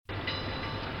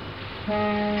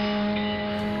Welcome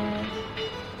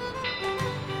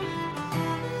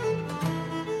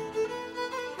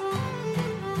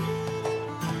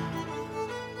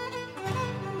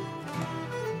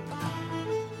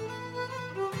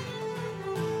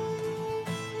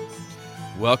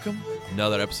to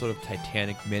another episode of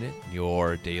Titanic Minute,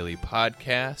 your daily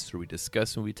podcast where we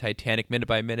discuss movie Titanic minute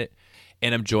by minute.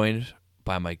 And I'm joined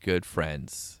by my good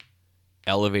friends,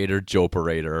 Elevator Joe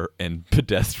Parader and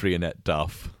Pedestrianette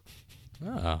Duff.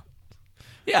 Oh,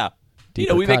 Yeah. deep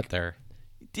cut there.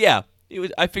 Yeah.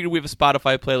 I figured we have a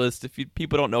Spotify playlist. If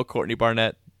people don't know Courtney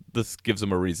Barnett, this gives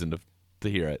them a reason to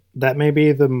hear it. That may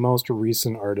be the most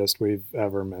recent artist we've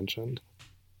ever mentioned.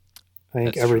 I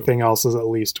think That's everything else is at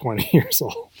least 20 years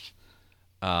old.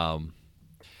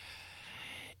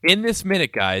 In this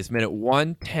minute, guys, minute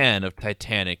 110 of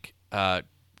Titanic,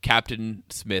 Captain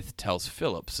Smith tells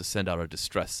Phillips to send out a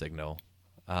distress signal.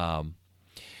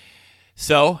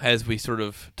 So, as we sort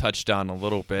of touched on a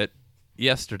little bit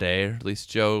yesterday, or at least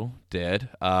Joe did,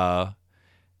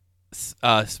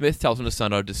 Smith tells him to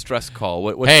send out a distress call.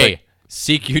 Hey,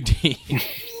 CQD.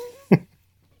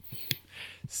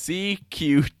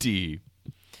 CQD.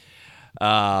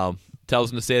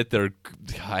 Tells him to say that they're,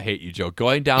 I hate you, Joe,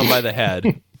 going down by the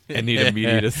head and need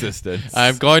immediate assistance.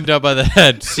 I'm going down by the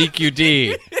head.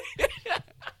 CQD.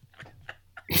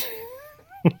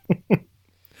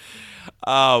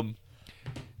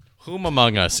 Whom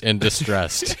among us in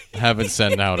distress haven't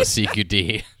sent out a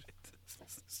CQD?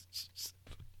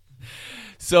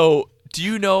 So, do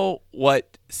you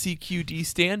what CQD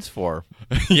stands for?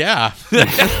 Yeah.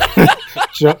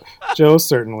 Joe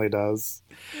certainly does.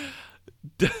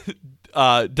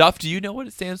 Duff, do you know what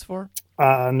it stands for?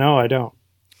 No, I don't.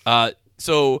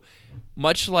 So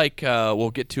much like we'll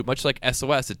get to, much like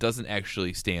SOS, it doesn't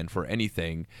actually stand for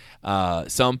anything.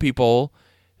 Some people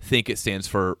think it stands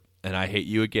for, and I hate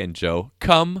you again, Joe,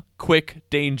 come, quick,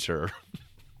 danger.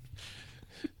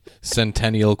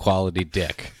 Centennial quality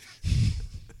dick.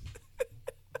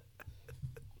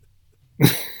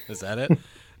 Is that it?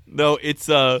 No, it's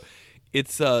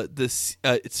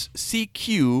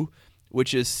CQ,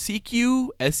 which is CQ,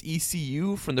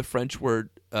 SECU from the French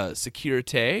word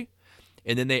sécurité,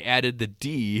 and then they added the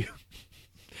D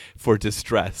for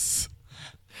distress.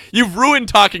 You've ruined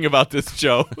talking about this,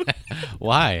 Joe.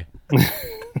 Why?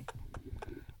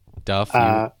 Duff,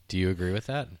 do you agree with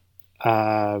that?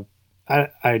 I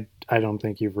don't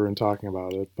think you've ruined talking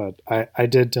about it, but I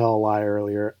did tell a lie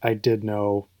earlier. I did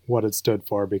know what it stood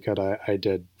for because I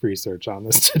did research on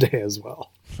this today as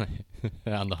well.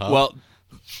 On the hub? Well,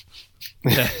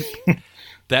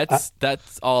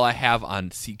 that's all I have on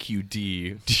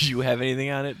CQD. Do you have anything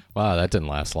on it? Wow, that didn't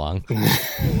last long.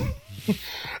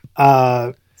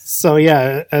 So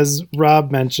yeah, as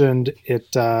Rob mentioned,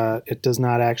 it does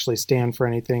not actually stand for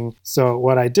anything. So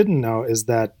what I didn't know is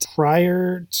that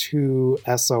prior to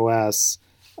SOS,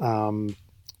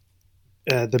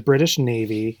 the British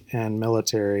Navy and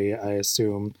military, I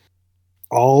assume,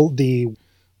 all the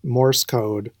Morse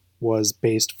code was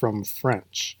based from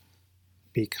French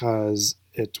because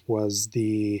it was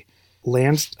the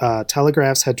land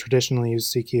telegraphs had traditionally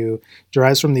used CQ,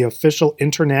 derives from the official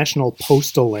international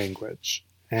postal language,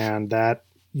 and that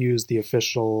used the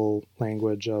official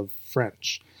language of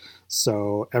French.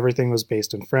 So everything was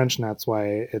based in French, and that's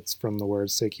why it's from the word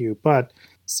CQ. But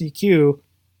CQ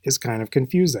is kind of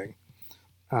confusing.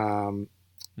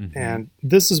 And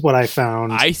this is what I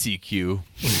found. ICQ.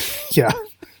 Yeah.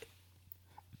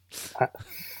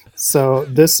 So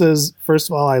this is, first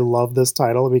of all, I love this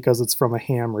title because it's from a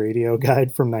ham radio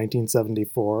guide from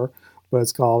 1974, but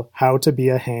it's called How to Be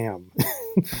a Ham,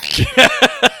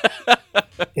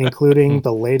 including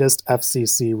the latest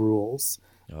FCC rules.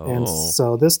 Oh. And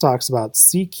so this talks about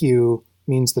CQ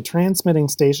means the transmitting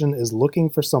station is looking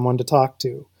for someone to talk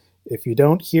to. If you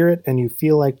don't hear it and you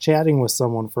feel like chatting with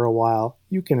someone for a while,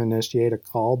 you can initiate a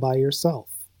call by yourself.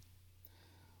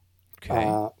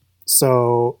 Okay.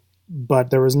 But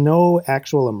there was no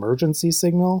actual emergency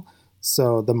signal.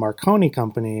 So the Marconi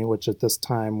company, which at this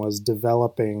time was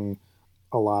developing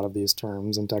a lot of these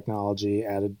terms and technology,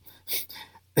 added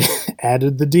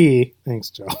the D. Thanks,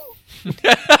 Joe.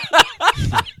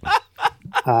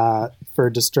 For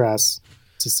distress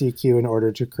to CQ in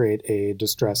order to create a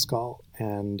distress call.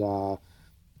 And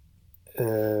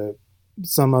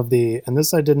some of the, and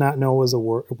this I did not know was a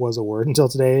word until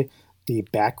today, the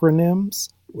backronyms,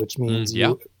 which means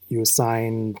you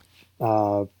assign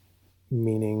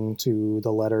meaning to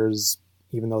the letters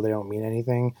even though they don't mean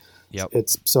anything. Yep.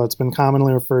 It's been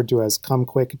commonly referred to as come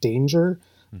quick, danger,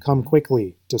 come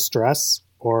quickly, distress,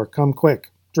 or come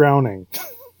quick, drowning.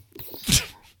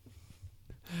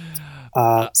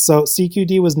 So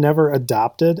CQD was never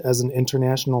adopted as an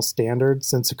international standard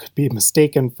since it could be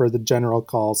mistaken for the general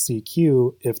call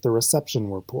CQ if the reception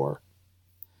were poor.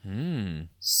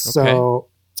 So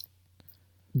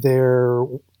there,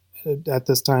 at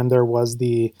this time, there was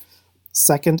the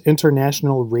Second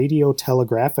International Radio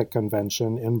Telegraphic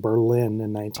Convention in Berlin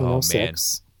in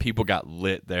 1906. People got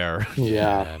lit there.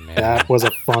 Yeah, man. that was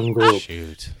a fun group.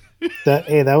 Shoot.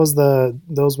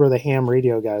 Those were the ham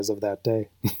radio guys of that day.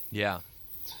 Yeah.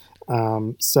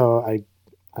 So I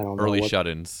don't know. Early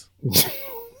shut-ins.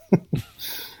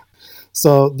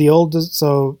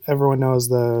 So everyone knows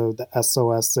the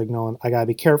SOS signal, and I gotta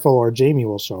be careful or Jamie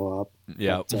will show up.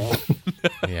 Yeah. But,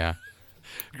 Yeah.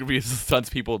 Because son's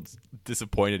people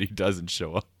disappointed he doesn't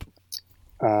show up.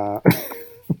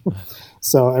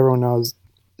 so everyone knows ...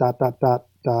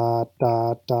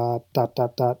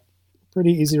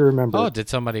 Pretty easy to remember. Oh, did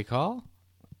somebody call?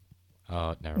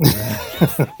 Oh, never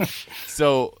mind.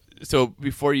 So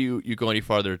before you go any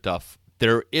farther, Duff,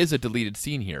 there is a deleted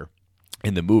scene here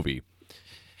in the movie.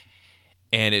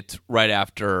 And it's right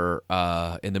after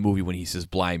in the movie when he says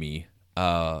 "Blimey,"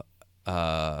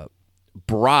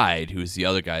 Bride, who's the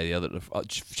other guy,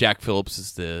 Jack Phillips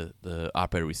is the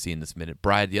operator we see in this minute.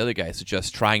 Bride, the other guy, suggests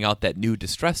trying out that new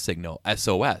distress signal,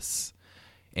 SOS,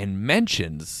 and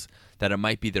mentions that it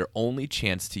might be their only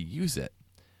chance to use it.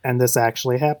 And this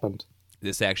actually happened.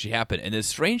 And the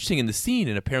strange thing in the scene,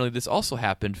 and apparently this also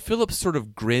happened, Phillips sort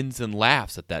of grins and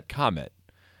laughs at that comment.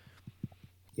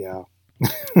 Yeah.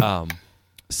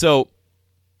 So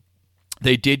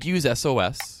they did use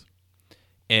SOS,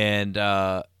 and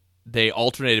they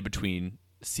alternated between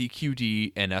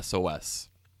CQD and SOS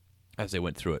as they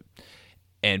went through it.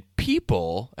 And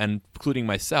people, and including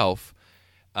myself,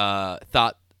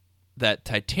 thought that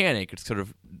Titanic, it's sort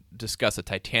of discussed that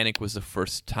Titanic was the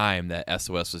first time that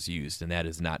SOS was used, and that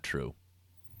is not true.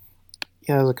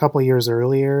 Yeah, it was a couple of years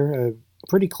earlier.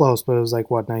 Pretty close, but it was like,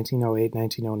 1908,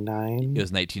 1909? It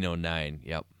was 1909,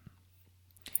 yep.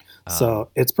 So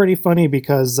it's pretty funny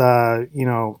because,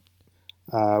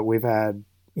 we've had,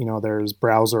 there's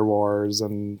browser wars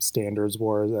and standards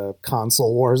wars,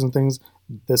 console wars and things.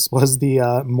 This was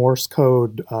the Morse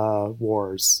code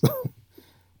wars.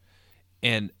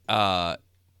 And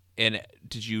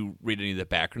did you read any of the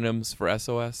backronyms for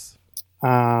SOS?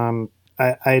 I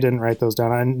didn't write those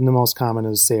down. The most common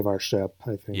is Save Our Ship,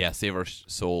 I think. Yeah, Save Our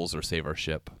Souls or Save Our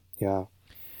Ship. Yeah.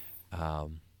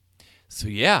 So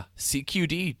yeah,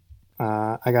 CQD.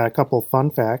 I got a couple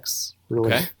fun facts.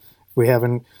 Really, Okay. We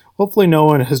haven't. Hopefully, no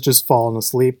one has just fallen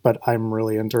asleep. But I'm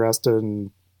really interested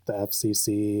in the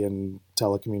FCC and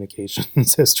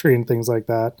telecommunications history and things like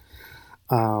that.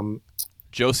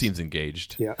 Joe seems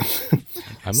engaged. Yeah.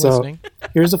 I'm So, listening.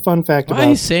 Here's a fun fact Why about.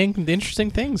 he's saying the interesting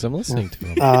things. I'm listening to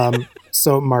him.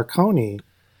 So Marconi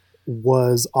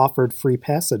was offered free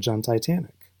passage on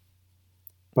Titanic,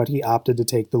 but he opted to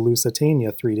take the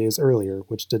Lusitania 3 days earlier,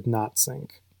 which did not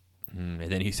sink. And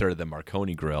then he started the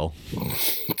Marconi Grill.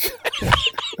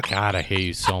 God, I hate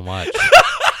you so much.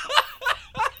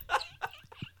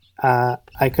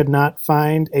 I could not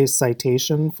find a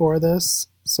citation for this,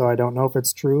 so I don't know if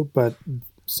it's true, but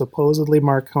supposedly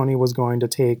Marconi was going to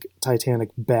take Titanic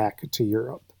back to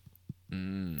Europe.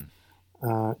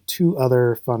 Two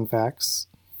other fun facts,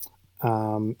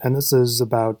 and this is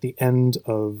about the end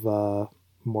of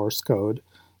Morse code.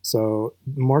 So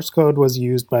Morse code was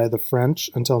used by the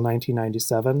French until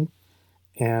 1997,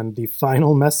 and the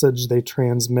final message they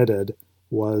transmitted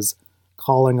was,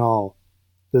 "Calling all.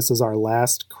 This is our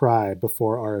last cry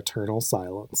before our eternal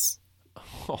silence."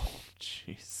 Oh,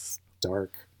 jeez.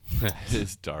 Dark. It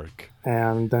is dark.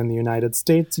 And then the United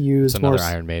States used It's another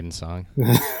Morse. Iron Maiden song.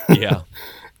 Yeah.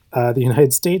 The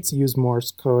United States used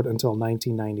Morse code until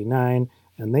 1999,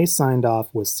 and they signed off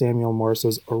with Samuel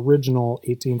Morse's original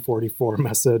 1844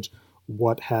 message,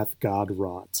 "What hath God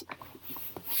wrought?"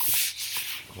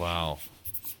 Wow.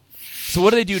 So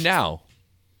what do they do now?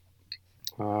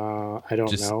 I don't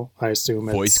Just know. I assume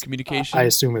Voice it's communication? I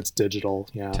assume it's digital.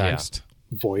 Yeah. Text.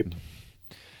 VoIP,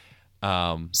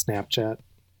 Snapchat.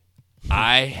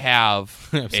 I have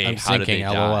a I'm how did they sinking,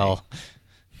 die? LOL.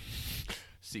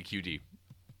 CQD.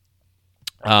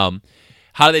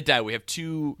 How did they die? We have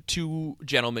two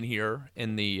gentlemen here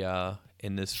in the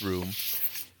in this room.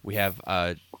 We have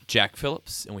Jack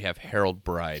Phillips and we have Harold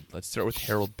Bride. Let's start with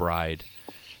Harold Bride.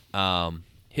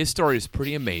 His story is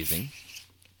pretty amazing.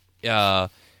 The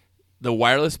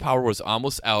wireless power was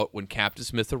almost out when Captain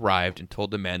Smith arrived and told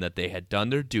the men that they had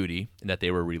done their duty and that they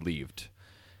were relieved.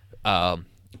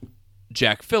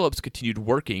 Jack Phillips continued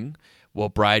working while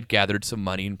Bride gathered some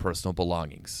money and personal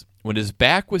belongings. When his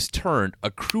back was turned,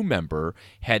 a crew member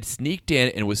had sneaked in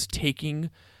and was taking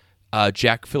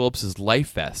Jack Phillips's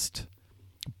life vest.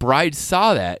 Bride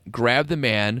saw that, grabbed the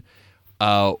man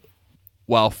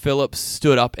while Phillips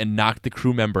stood up and knocked the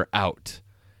crew member out.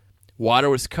 Water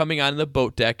was coming on the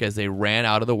boat deck as they ran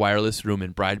out of the wireless room,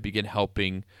 and Bride began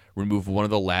helping remove one of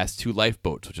the last two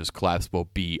lifeboats, which was Collapsible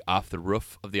Boat B, off the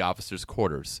roof of the officers'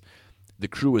 quarters. The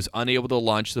crew was unable to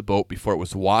launch the boat before it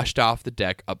was washed off the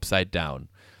deck upside down.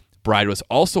 Bride was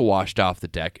also washed off the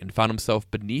deck and found himself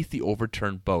beneath the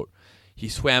overturned boat. He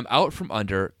swam out from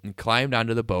under and climbed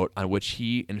onto the boat, on which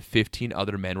he and 15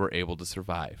 other men were able to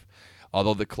survive,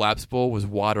 although the collapsible was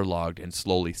waterlogged and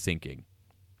slowly sinking.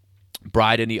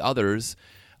 Bride and the others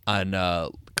on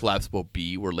Collapsible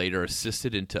B were later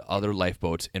assisted into other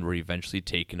lifeboats and were eventually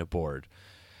taken aboard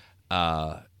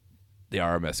the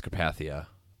RMS Carpathia.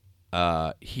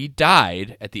 He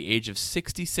died at the age of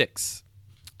 66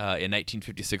 in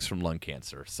 1956 from lung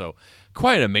cancer. So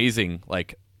quite an amazing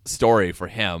story for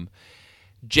him.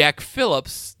 Jack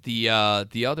Phillips, the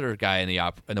other guy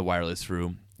in the wireless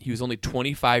room, he was only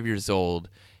 25 years old.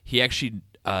 He actually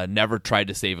never tried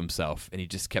to save himself, and he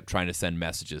just kept trying to send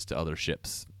messages to other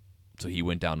ships. So he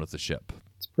went down with the ship.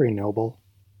 It's pretty noble.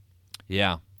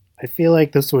 Yeah. I feel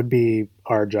like this would be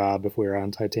our job if we were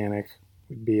on Titanic.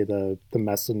 We'd be the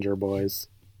messenger boys.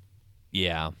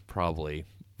 Yeah, probably.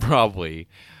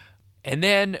 And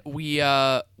then we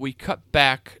cut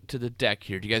back to the deck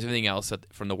here. Do you guys have anything else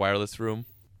from the wireless room?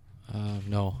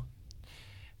 No.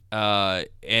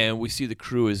 And we see the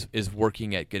crew is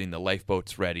working at getting the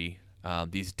lifeboats ready.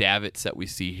 These davits that we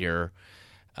see here,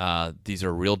 these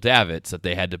are real davits that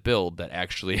they had to build that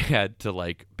actually had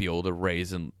to be able to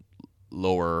raise and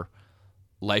lower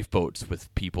lifeboats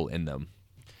with people in them.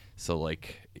 So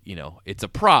it's a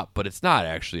prop, but it's not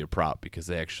actually a prop because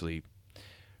they actually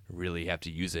really have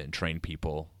to use it and train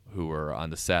people who are on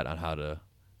the set on how to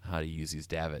use these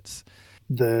davits.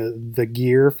 The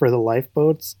gear for the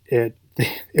lifeboats, it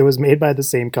was made by the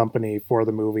same company for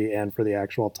the movie and for the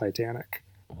actual Titanic.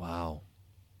 Wow.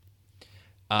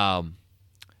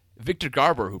 Victor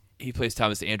Garber, he plays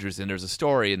Thomas Andrews, and there's a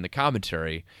story in the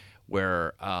commentary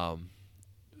where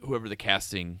whoever the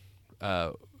casting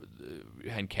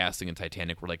behind casting in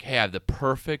Titanic were like, "Hey, I have the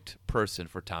perfect person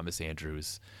for Thomas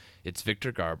Andrews. It's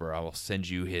Victor Garber. I will send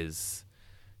you his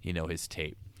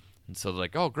tape." And so they're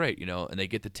like, "Oh, great," and they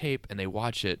get the tape and they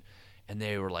watch it, and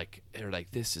they were like,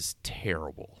 "This is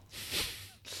terrible."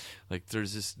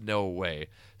 There's just no way.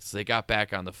 So they got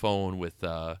back on the phone with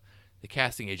the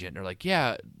casting agent, and they're like,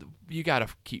 "Yeah, we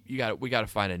gotta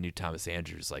find a new Thomas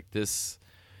Andrews. This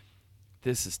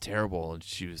is terrible." And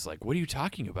she was like, "What are you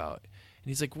talking about?" And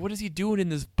he's like, "What is he doing in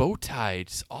this bow tie?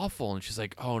 It's awful." And she's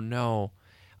like, "Oh no,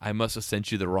 I must have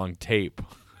sent you the wrong tape."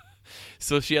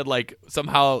 So she had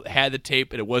somehow had the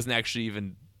tape, and it wasn't actually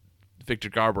even Victor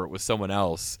Garber. It was someone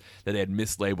else that they had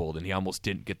mislabeled, and he almost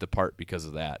didn't get the part because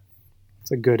of that. It's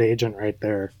a good agent right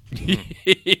there.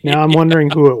 Now I'm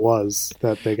wondering who it was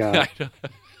that they got.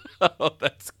 Oh,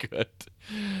 that's good.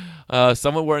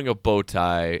 Someone wearing a bow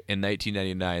tie in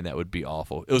 1999, that would be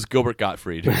awful. It was Gilbert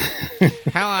Gottfried.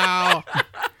 Hello.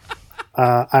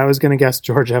 I was going to guess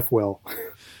George F. Will.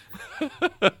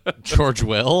 George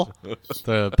Will?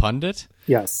 The pundit?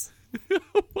 Yes.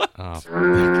 Oh,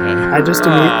 okay. I just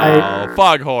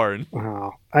Foghorn.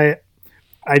 Wow.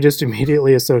 I just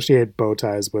immediately associate bow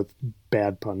ties with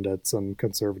bad pundits and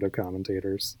conservative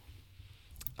commentators.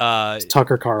 It's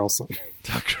Tucker Carlson.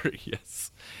 Tucker,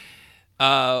 yes.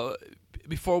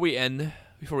 Before we end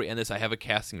this, I have a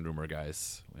casting rumor,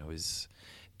 guys. We always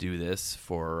do this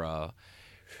for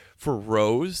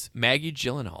Rose, Maggie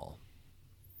Gyllenhaal.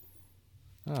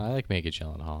 Oh, I like Maggie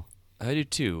Gyllenhaal. I do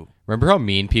too. Remember how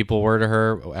mean people were to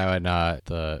her when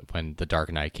The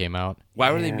Dark Knight came out?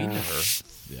 Why were they mean to her?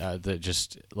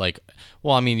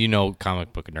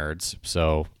 Comic book nerds,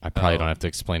 so I probably don't have to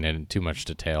explain it in too much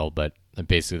detail, but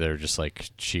basically they're just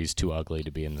like, she's too ugly to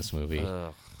be in this movie.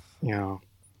 Yeah.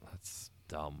 That's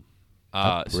dumb.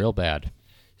 Real bad.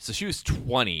 So she was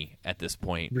 20 at this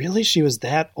point. Really? She was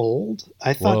that old?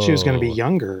 I thought she was going to be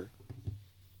younger.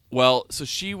 Well, so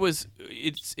she was.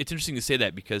 It's interesting to say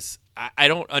that because I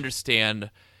don't understand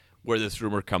where this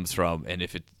rumor comes from and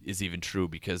if it is even true.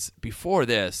 Because before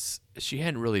this, she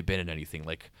hadn't really been in anything.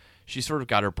 She sort of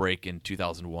got her break in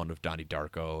 2001 with Donnie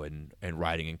Darko and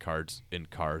riding in cars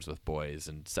with boys,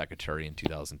 and Secretary in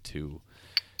 2002.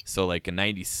 So in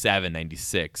 97,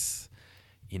 96,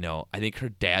 I think her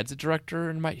dad's a director,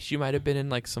 and she might have been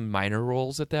in some minor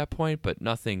roles at that point, but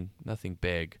nothing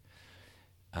big.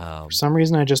 For some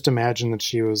reason, I just imagined that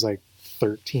she was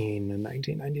 13 in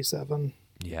 1997.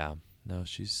 Yeah. No,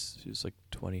 she was like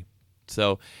 20.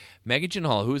 So, Maggie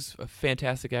Gyllenhaal, who's a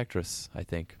fantastic actress, I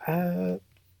think.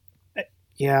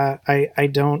 Yeah, I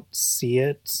don't see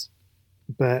it,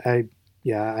 but I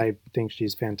think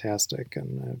she's fantastic,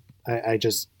 and I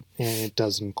just it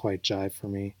doesn't quite jive for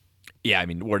me. Yeah, I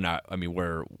mean, I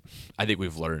think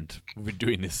we've learned, we've been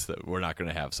doing this, that we're not going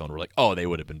to have someone we're like, oh, they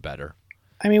would have been better.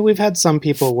 I mean, we've had some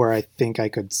people where I think I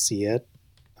could see it.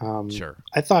 Sure.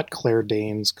 I thought Claire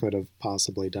Danes could have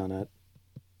possibly done it.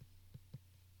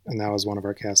 And that was one of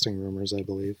our casting rumors, I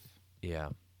believe. Yeah,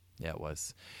 it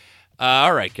was.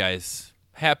 All right, guys.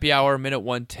 Happy hour, minute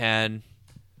 110.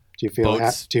 Do you feel boat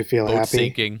happy?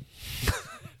 Sinking.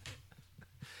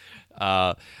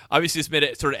 Obviously, this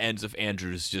minute sort of ends with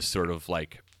Andrew's just sort of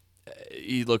like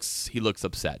he looks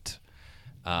upset.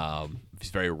 He's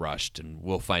very rushed, and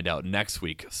we'll find out next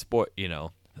week. You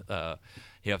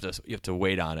have to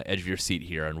wait on the edge of your seat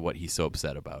here on what he's so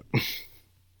upset about.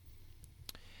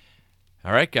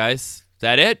 All right, guys, is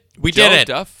that it? We did it.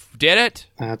 Duff, did it.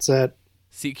 That's it.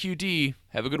 CQD.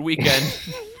 Have a good weekend.